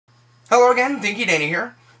Hello again, Dinky Danny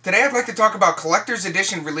here. Today I'd like to talk about Collector's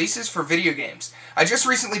Edition releases for video games. I just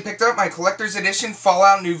recently picked up my Collector's Edition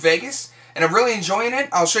Fallout New Vegas, and I'm really enjoying it.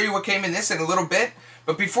 I'll show you what came in this in a little bit.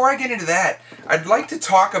 But before I get into that, I'd like to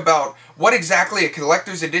talk about what exactly a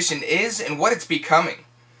Collector's Edition is and what it's becoming.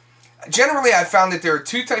 Generally, I've found that there are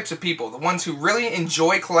two types of people. The ones who really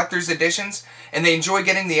enjoy Collector's Editions, and they enjoy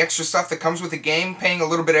getting the extra stuff that comes with the game, paying a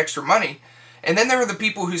little bit extra money. And then there are the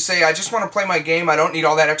people who say, I just want to play my game, I don't need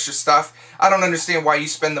all that extra stuff, I don't understand why you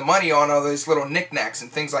spend the money on all those little knickknacks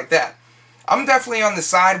and things like that. I'm definitely on the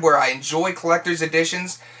side where I enjoy Collector's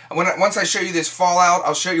Editions. Once I show you this Fallout,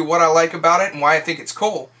 I'll show you what I like about it and why I think it's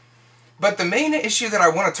cool. But the main issue that I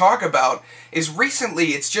want to talk about is recently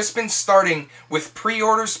it's just been starting with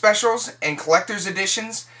pre-order specials and Collector's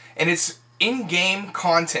Editions, and it's in-game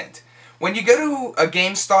content. When you go to a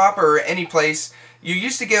GameStop or any place, you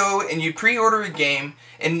used to go and you'd pre-order a game,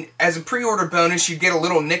 and as a pre-order bonus you'd get a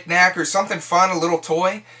little knick-knack or something fun, a little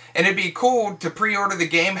toy, and it'd be cool to pre-order the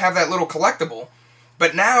game, have that little collectible.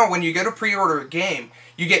 But now when you go to pre-order a game,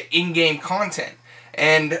 you get in-game content.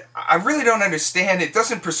 And I really don't understand, it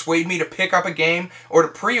doesn't persuade me to pick up a game or to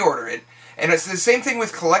pre-order it. And it's the same thing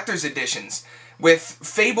with Collector's Editions. With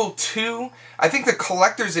Fable 2, I think the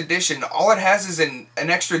Collector's Edition, all it has is an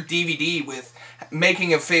extra DVD with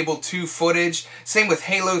making of Fable 2 footage. Same with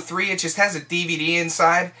Halo 3, it just has a DVD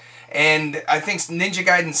inside. And I think Ninja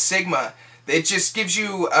Gaiden Sigma, it just gives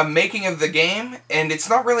you a making of the game, and it's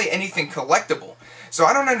not really anything collectible. So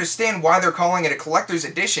I don't understand why they're calling it a Collector's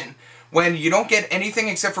Edition when you don't get anything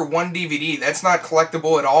except for one DVD. That's not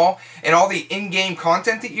collectible at all. And all the in-game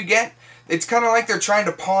content that you get, it's kind of like they're trying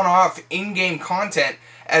to pawn off in-game content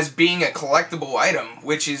as being a collectible item,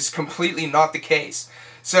 which is completely not the case.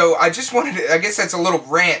 So I just wanted to, I guess that's a little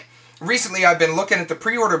rant. Recently I've been looking at the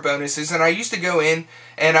pre-order bonuses, and I used to go in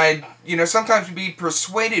and I'd, sometimes be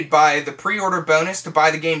persuaded by the pre-order bonus to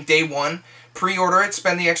buy the game day one, pre-order it,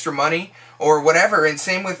 spend the extra money, or whatever, and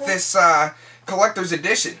same with this Collector's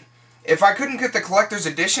Edition. If I couldn't get the Collector's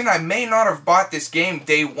Edition, I may not have bought this game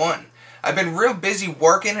day one. I've been real busy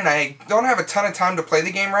working, and I don't have a ton of time to play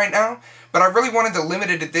the game right now, but I really wanted the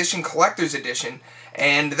limited edition Collector's Edition,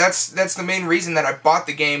 and that's the main reason that I bought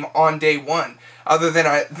the game on day one, other than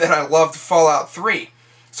that I loved Fallout 3.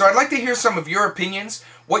 So I'd like to hear some of your opinions,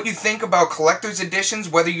 what you think about Collector's Editions,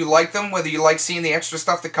 whether you like them, whether you like seeing the extra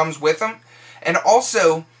stuff that comes with them, and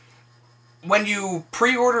also, when you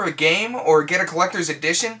pre-order a game or get a Collector's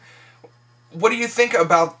Edition, what do you think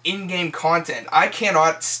about in-game content? I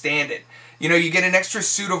cannot stand it. You get an extra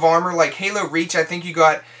suit of armor, like Halo Reach, I think you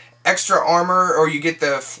got extra armor, or you get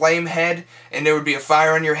the flame head, and there would be a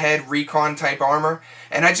fire on your head, recon type armor,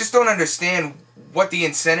 and I just don't understand what the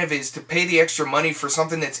incentive is to pay the extra money for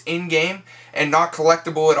something that's in-game and not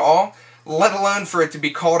collectible at all, let alone for it to be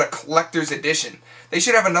called a Collector's Edition. They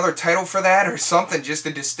should have another title for that or something just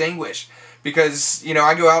to distinguish. Because,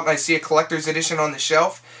 I go out and I see a Collector's Edition on the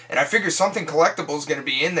shelf, and I figure something collectible is going to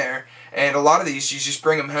be in there, and a lot of these you just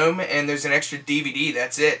bring them home and there's an extra DVD,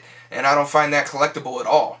 that's it, and I don't find that collectible at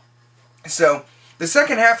all. So, the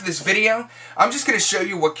second half of this video, I'm just going to show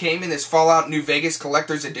you what came in this Fallout New Vegas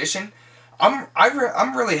Collector's Edition.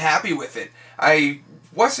 I'm really happy with it. I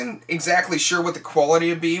wasn't exactly sure what the quality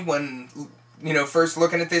would be when, first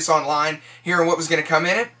looking at this online, hearing what was going to come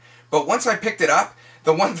in it, but once I picked it up,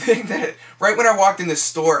 the one thing that, right when I walked in the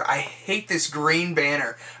store, I hate this green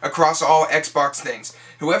banner across all Xbox things.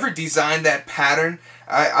 Whoever designed that pattern,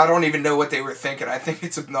 I don't even know what they were thinking. I think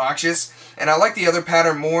it's obnoxious, and I like the other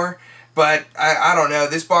pattern more, but I don't know.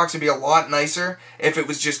 This box would be a lot nicer if it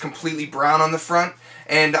was just completely brown on the front,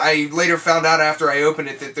 and I later found out after I opened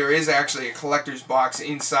it that there is actually a collector's box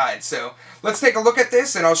inside. So let's take a look at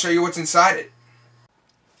this, and I'll show you what's inside it.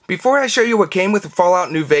 Before I show you what came with the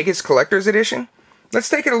Fallout New Vegas Collector's Edition, let's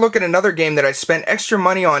take a look at another game that I spent extra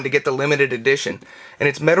money on to get the limited edition, and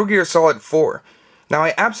it's Metal Gear Solid 4. Now,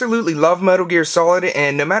 I absolutely love Metal Gear Solid,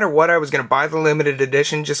 and no matter what, I was going to buy the limited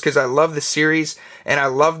edition just because I love the series and I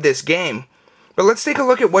love this game. But let's take a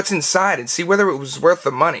look at what's inside and see whether it was worth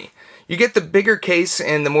the money. You get the bigger case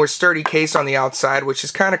and the more sturdy case on the outside, which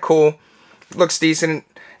is kind of cool. Looks decent.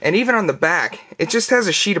 And even on the back, it just has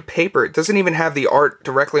a sheet of paper. It doesn't even have the art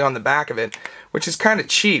directly on the back of it, which is kind of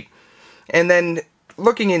cheap. And then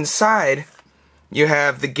looking inside, you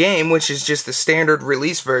have the game, which is just the standard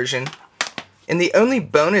release version, and the only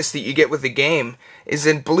bonus that you get with the game is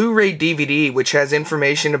a Blu-ray DVD, which has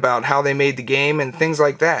information about how they made the game and things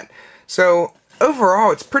like that. So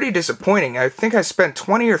overall, it's pretty disappointing. I think I spent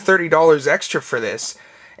 $20 or $30 extra for this,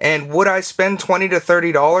 and would I spend $20 to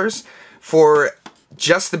 $30 for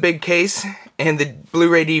just the big case and the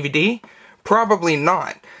Blu-ray DVD? Probably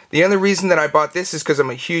not. The other reason that I bought this is because I'm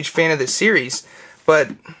a huge fan of the series, but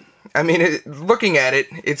I mean, looking at it,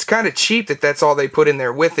 it's kind of cheap that that's all they put in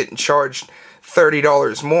there with it and charged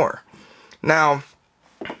 $30 more. Now,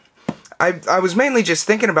 I was mainly just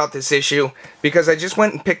thinking about this issue because I just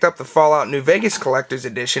went and picked up the Fallout New Vegas Collector's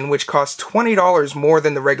Edition, which costs $20 more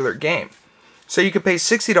than the regular game. So you could pay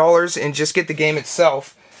 $60 and just get the game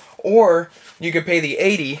itself, or you could pay the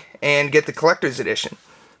 $80 and get the Collector's Edition.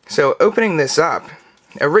 So opening this up,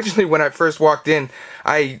 originally when I first walked in,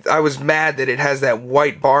 I was mad that it has that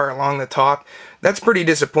white bar along the top. That's pretty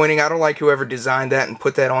disappointing. I don't like whoever designed that and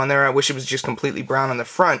put that on there. I wish it was just completely brown on the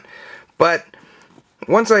front. But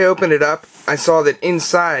once I opened it up, I saw that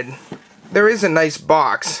inside there is a nice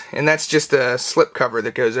box, and that's just a slip cover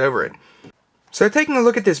that goes over it. So taking a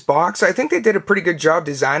look at this box, I think they did a pretty good job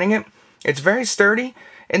designing it. It's very sturdy,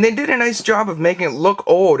 and they did a nice job of making it look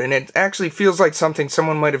old, and it actually feels like something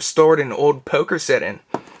someone might have stored an old poker set in.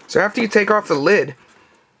 So after you take off the lid,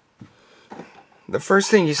 the first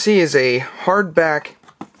thing you see is a hardback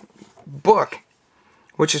book,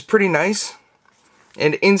 which is pretty nice.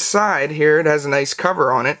 And inside here, it has a nice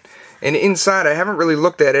cover on it. And inside, I haven't really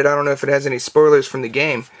looked at it. I don't know if it has any spoilers from the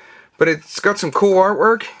game. But it's got some cool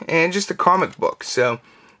artwork and just a comic book. So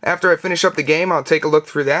after I finish up the game, I'll take a look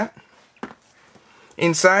through that.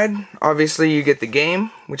 Inside, obviously, you get the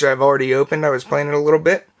game, which I've already opened. I was playing it a little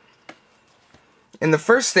bit. And the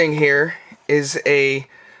first thing here is a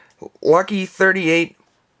Lucky 38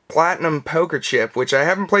 Platinum Poker Chip, which I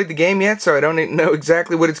haven't played the game yet, so I don't know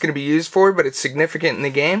exactly what it's going to be used for, but it's significant in the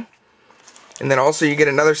game. And then also you get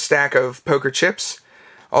another stack of poker chips,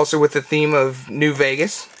 also with the theme of New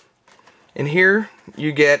Vegas. And here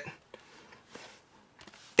you get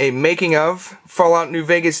a making of Fallout New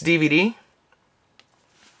Vegas DVD.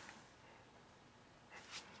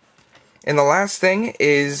 And the last thing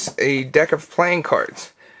is a deck of playing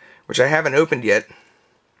cards, which I haven't opened yet.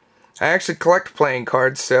 I actually collect playing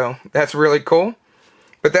cards, so that's really cool.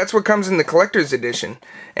 But that's what comes in the Collector's Edition.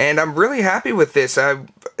 And I'm really happy with this. I'm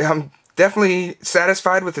definitely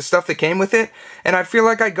satisfied with the stuff that came with it. And I feel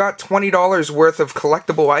like I got $20 worth of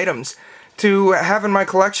collectible items to have in my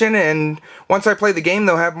collection. And once I play the game,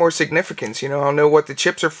 they'll have more significance. You know, I'll know what the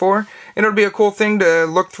chips are for. And it'll be a cool thing to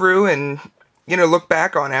look through and, you know, look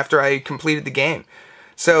back on after I completed the game.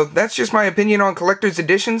 So that's just my opinion on Collector's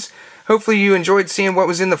Editions. Hopefully you enjoyed seeing what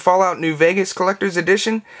was in the Fallout New Vegas Collector's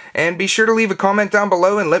Edition, and be sure to leave a comment down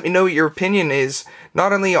below and let me know what your opinion is,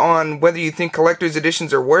 not only on whether you think Collector's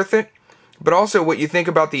Editions are worth it, but also what you think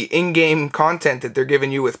about the in-game content that they're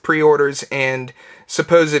giving you with pre-orders and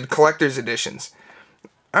supposed Collector's Editions.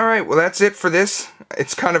 Alright, well that's it for this.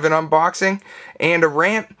 It's kind of an unboxing and a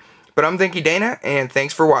rant, but I'm Thinky Dana, and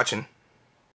thanks for watching.